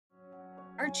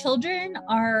children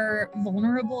are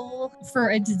vulnerable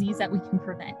for a disease that we can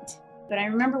prevent. But I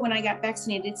remember when I got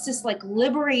vaccinated, it's just like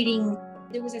liberating.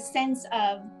 There was a sense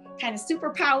of kind of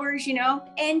superpowers,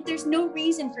 and there's no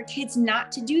reason for kids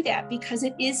not to do that because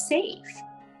it is safe.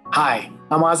 Hi,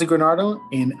 I'm Ozzy Granardo,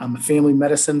 and I'm a family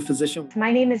medicine physician.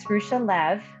 My name is Rusha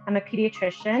Lev. I'm a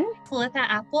pediatrician. Talitha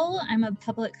Apple, I'm a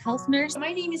public health nurse.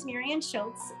 My name is Marianne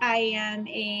Schultz. I am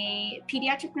a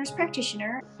pediatric nurse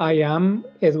practitioner. I am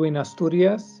Edwin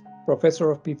Asturias,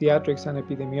 professor of pediatrics and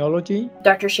epidemiology.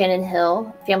 Dr. Shannon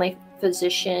Hill, family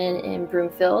physician in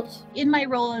Broomfield. In my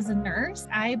role as a nurse,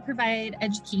 I provide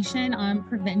education on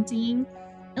preventing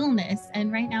illness,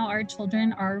 and right now our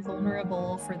children are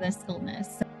vulnerable for this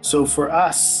illness. So for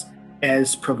us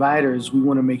as providers, we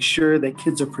want to make sure that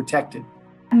kids are protected.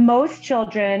 Most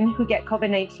children who get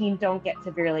COVID-19 don't get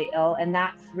severely ill, and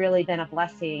that's really been a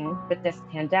blessing with this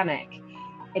pandemic.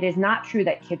 It is not true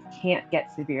that kids can't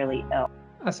get severely ill.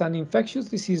 As an infectious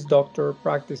disease doctor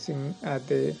practicing at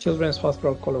the Children's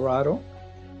Hospital of Colorado,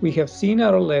 we have seen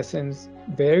adolescents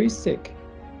very sick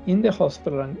in the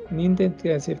hospital and in the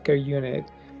intensive care unit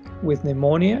with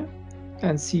pneumonia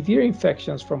and severe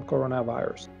infections from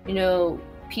coronavirus.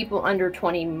 People under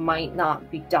 20 might not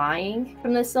be dying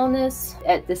from this illness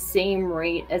at the same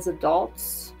rate as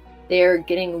adults. They're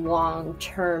getting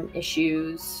long-term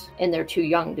issues, and they're too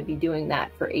young to be doing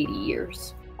that for 80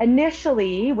 years.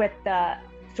 Initially, with the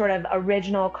sort of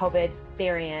original COVID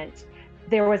variant,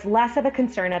 there was less of a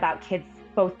concern about kids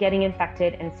both getting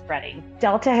infected and spreading.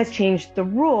 Delta has changed the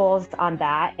rules on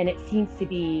that, and it seems to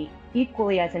be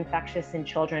equally as infectious in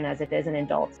children as it is in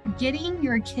adults. Getting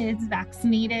your kids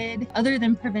vaccinated, other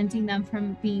than preventing them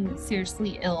from being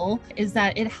seriously ill, is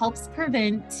that it helps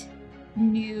prevent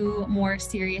new, more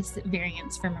serious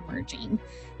variants from emerging. And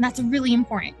that's really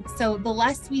important. So the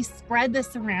less we spread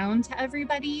this around to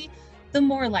everybody, the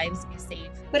more lives we save.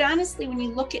 But honestly, when you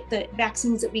look at the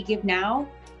vaccines that we give now,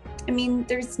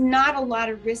 there's not a lot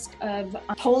of risk of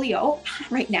polio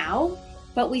right now,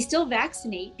 but we still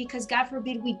vaccinate because God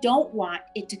forbid we don't want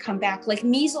it to come back like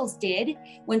measles did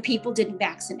when people didn't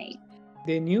vaccinate.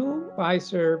 The new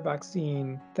Pfizer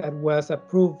vaccine that was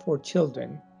approved for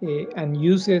children and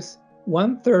uses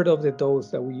 1/3 of the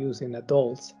dose that we use in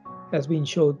adults has been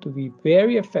shown to be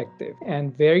very effective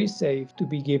and very safe to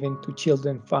be given to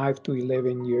children 5 to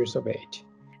 11 years of age.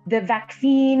 The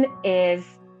vaccine is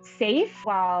safe.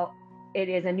 While it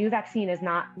is a new vaccine, is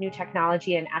not new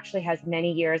technology and actually has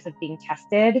many years of being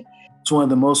tested. It's one of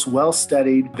the most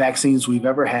well-studied vaccines we've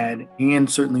ever had, and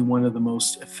certainly one of the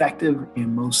most effective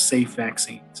and most safe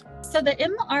vaccines. So the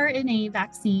mRNA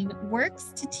vaccine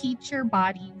works to teach your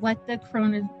body what the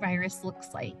coronavirus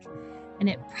looks like. And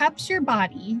it preps your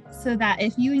body so that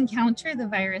if you encounter the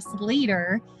virus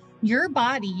later, your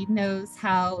body knows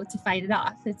how to fight it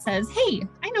off. It says, hey,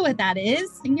 I know what that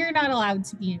is, and you're not allowed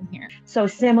to be in here. So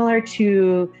similar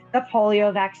to the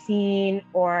polio vaccine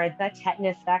or the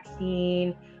tetanus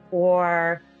vaccine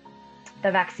or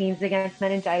the vaccines against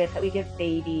meningitis that we give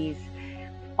babies,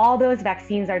 all those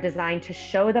vaccines are designed to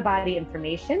show the body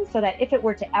information so that if it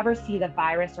were to ever see the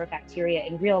virus or bacteria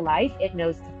in real life, it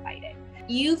knows to fight it.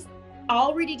 You've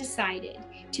already decided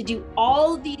to do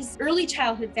all these early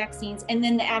childhood vaccines and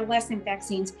then the adolescent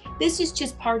vaccines. This is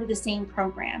just part of the same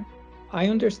program. I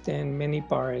understand many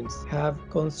parents have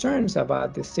concerns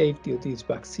about the safety of this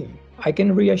vaccine. I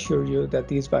can reassure you that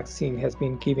this vaccine has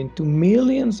been given to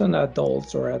millions of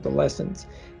adults or adolescents,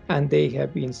 and they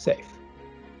have been safe.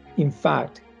 In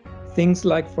fact, things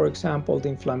like, for example, the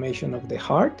inflammation of the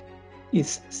heart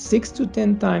is 6 to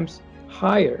 10 times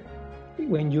higher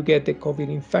when you get the COVID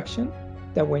infection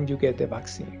than when you get the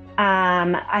vaccine.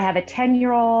 I have a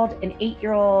 10-year-old, an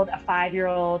 8-year-old, a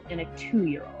 5-year-old, and a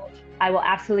 2-year-old. I will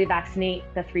absolutely vaccinate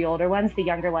the 3 older ones. The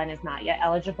younger one is not yet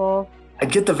eligible. I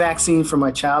get the vaccine for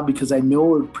my child because I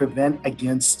know it would prevent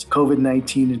against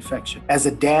COVID-19 infection. As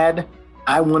a dad,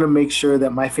 I want to make sure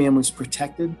that my family's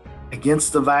protected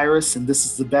against the virus, and this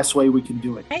is the best way we can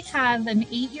do it. I have an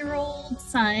 8-year-old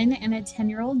son and a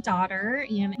 10-year-old daughter,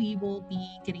 and we will be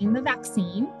getting the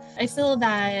vaccine. I feel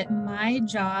that my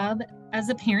job as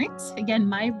a parent, again,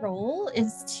 my role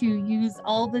is to use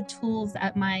all the tools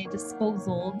at my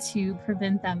disposal to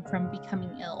prevent them from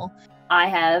becoming ill. I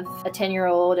have a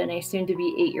 10-year-old and a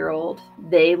soon-to-be 8-year-old.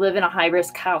 They live in a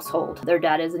high-risk household. Their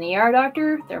dad is an ER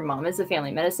doctor. Their mom is a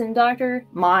family medicine doctor.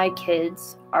 My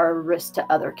kids are a risk to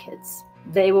other kids.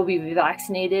 They will be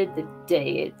vaccinated the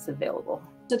day it's available.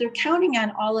 So they're counting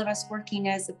on all of us working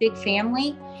as a big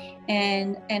family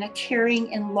and a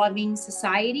caring and loving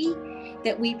society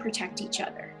that we protect each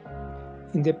other.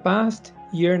 In the past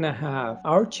year and a half,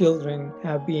 our children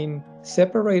have been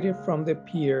separated from their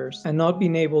peers and not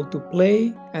been able to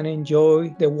play and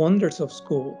enjoy the wonders of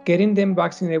school. Getting them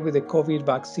vaccinated with the COVID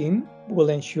vaccine will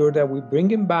ensure that we bring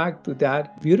them back to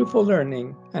that beautiful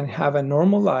learning and have a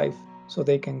normal life so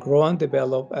they can grow and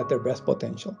develop at their best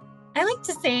potential. I like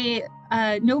to say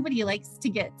nobody likes to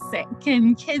get sick,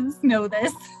 and kids know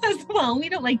this as well. We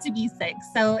don't like to be sick,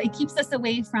 so it keeps us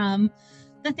away from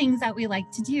the things that we like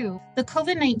to do. The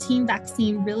COVID-19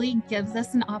 vaccine really gives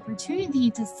us an opportunity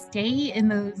to stay in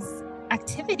those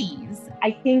activities.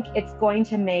 I think it's going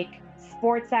to make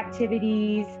sports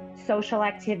activities, social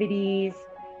activities,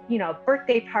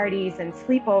 birthday parties and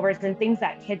sleepovers and things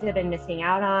that kids have been missing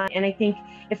out on. And I think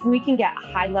if we can get a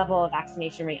high level of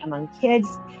vaccination rate among kids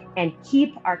and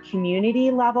keep our community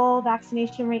level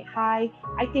vaccination rate high,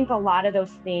 I think a lot of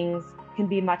those things can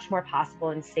be much more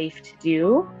possible and safe to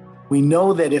do. We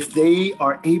know that if they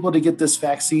are able to get this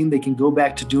vaccine, they can go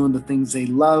back to doing the things they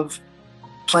love,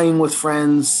 playing with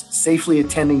friends, safely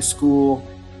attending school,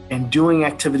 and doing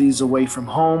activities away from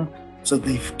home so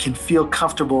they can feel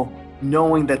comfortable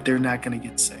knowing that they're not going to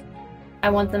get sick. I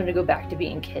want them to go back to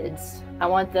being kids. I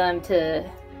want them to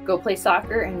go play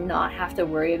soccer and not have to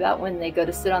worry about when they go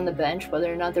to sit on the bench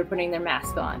whether or not they're putting their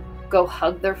mask on. Go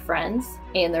hug their friends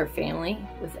and their family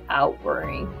without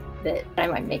worrying that I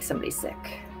might make somebody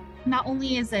sick. Not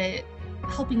only is it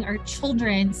helping our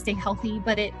children stay healthy,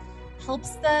 but it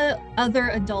helps the other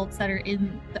adults that are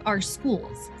in our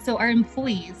schools. So our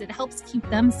employees, it helps keep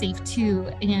them safe too.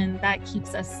 And that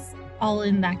keeps us all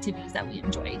in the activities that we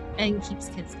enjoy and keeps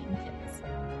kids being kids.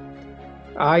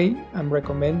 I am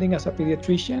recommending as a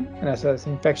pediatrician and as an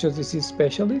infectious disease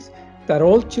specialist that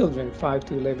all children 5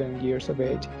 to 11 years of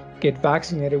age get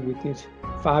vaccinated with this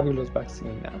fabulous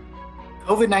vaccine now.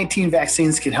 COVID-19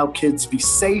 vaccines can help kids be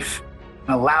safe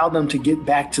and allow them to get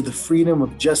back to the freedom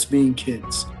of just being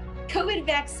kids. COVID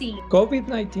vaccine.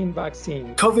 COVID-19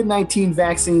 vaccine. COVID-19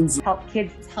 vaccines Help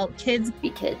kids Help kids Be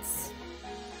kids.